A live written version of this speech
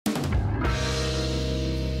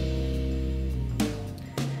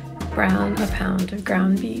Brown a pound of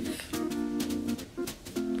ground beef.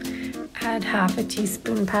 Add half a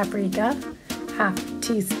teaspoon paprika, half a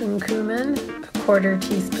teaspoon cumin, a quarter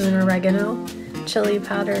teaspoon oregano, chili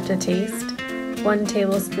powder to taste, 1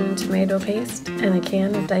 tablespoon tomato paste, and a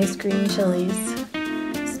can of diced green chilies.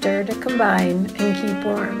 Stir to combine and keep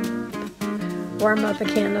warm. Warm up a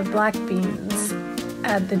can of black beans.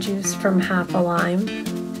 Add the juice from half a lime,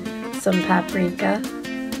 some paprika,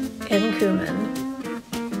 and cumin.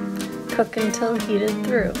 Cook until heated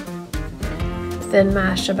through. Then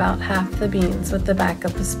mash about half the beans with the back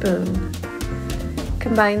of a spoon.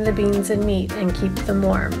 Combine the beans and meat and keep them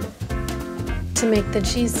warm. To make the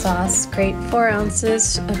cheese sauce, grate 4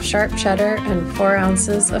 ounces of sharp cheddar and 4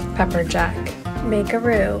 ounces of pepper jack. Make a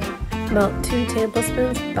roux. Melt 2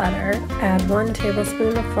 tablespoons of butter, add 1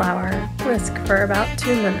 tablespoon of flour, whisk for about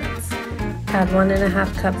 2 minutes. Add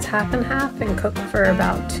 1½ cups half and half and cook for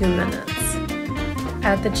about 2 minutes.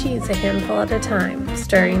 Add the cheese a handful at a time,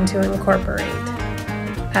 stirring to incorporate.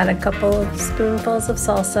 Add a couple of spoonfuls of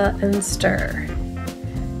salsa and stir.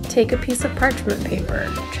 Take a piece of parchment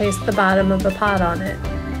paper, trace the bottom of a pot on it,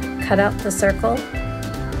 cut out the circle,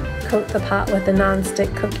 coat the pot with a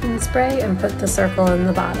non-stick cooking spray and put the circle in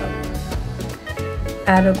the bottom.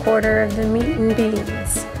 Add a quarter of the meat and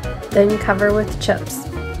beans, then cover with chips.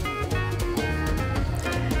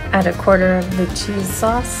 Add a quarter of the cheese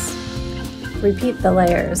sauce. Repeat the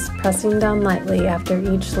layers, pressing down lightly after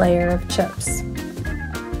each layer of chips.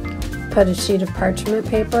 Put a sheet of parchment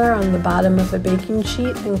paper on the bottom of a baking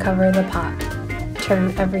sheet and cover the pot.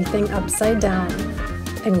 Turn everything upside down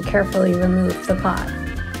and carefully remove the pot.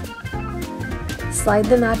 Slide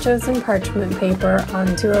the nachos and parchment paper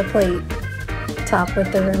onto a plate. Top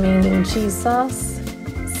with the remaining cheese sauce,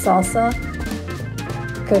 salsa,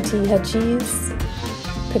 cotija cheese,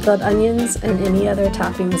 pickled onions, and any other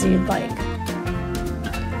toppings you'd like.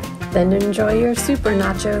 Then enjoy your super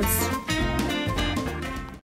nachos.